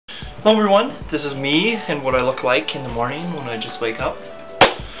Hello everyone, this is me and what I look like in the morning when I just wake up.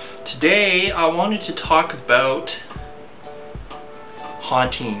 Today I wanted to talk about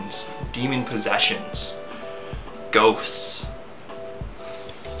hauntings, demon possessions, ghosts.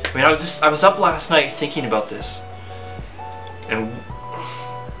 I mean, I was up last night thinking about this, and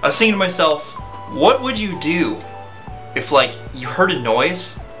I was thinking to myself, what would you do if, like, you heard a noise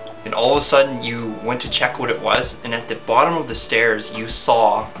and all of a sudden you went to check what it was, and at the bottom of the stairs you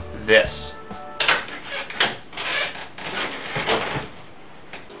saw this.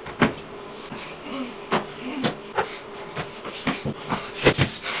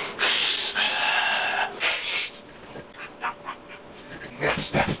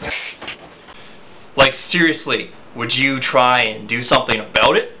 Like, seriously, would you try and do something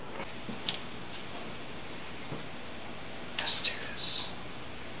about it? Let's do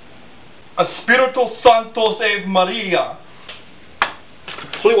this. Espiritu Santo Ave Maria.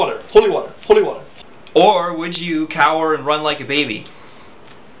 Holy water, holy water, holy water. Or would you cower and run like a baby?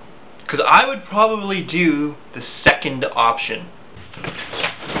 Because I would probably do the second option.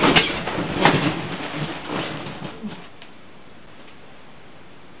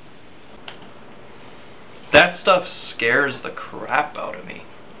 That stuff scares the crap out of me.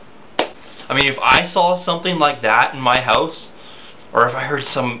 I mean, if I saw something like that in my house, or if I heard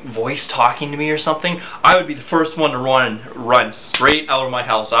some voice talking to me or something, I would be the first one to run straight out of my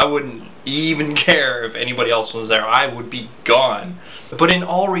house. I wouldn't even care if anybody else was there. I would be gone. But in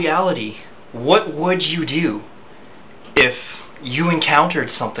all reality, what would you do if you encountered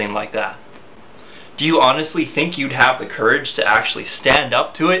something like that? Do you honestly think you'd have the courage to actually stand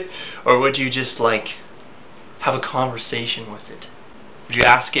up to it? Or would you just, like, have a conversation with it? Would you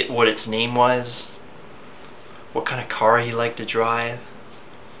ask it what its name was? What kind of car you like to drive?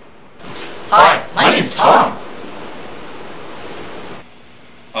 Hi, my name's Tom.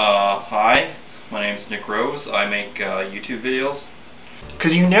 Hi, my name's Nick Rose. I make YouTube videos.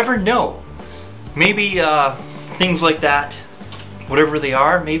 Because you never know. Maybe things like that, whatever they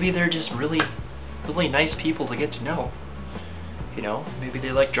are, maybe they're just really nice people to get to know. You know, maybe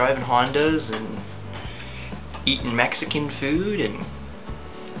they like driving Hondas and eating Mexican food and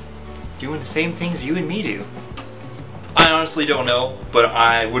doing the same things you and me do. I honestly don't know, but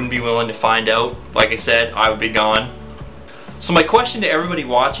I wouldn't be willing to find out. Like I said, I would be gone. So my question to everybody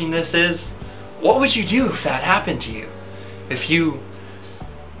watching this is, what would you do if that happened to you? If you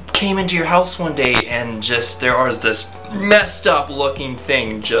came into your house one day and just there was this messed up looking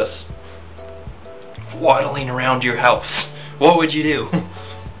thing just waddling around your house, what would you do?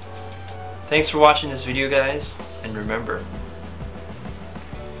 Thanks for watching this video, guys, and remember,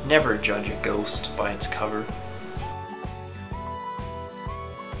 never judge a ghost by its cover.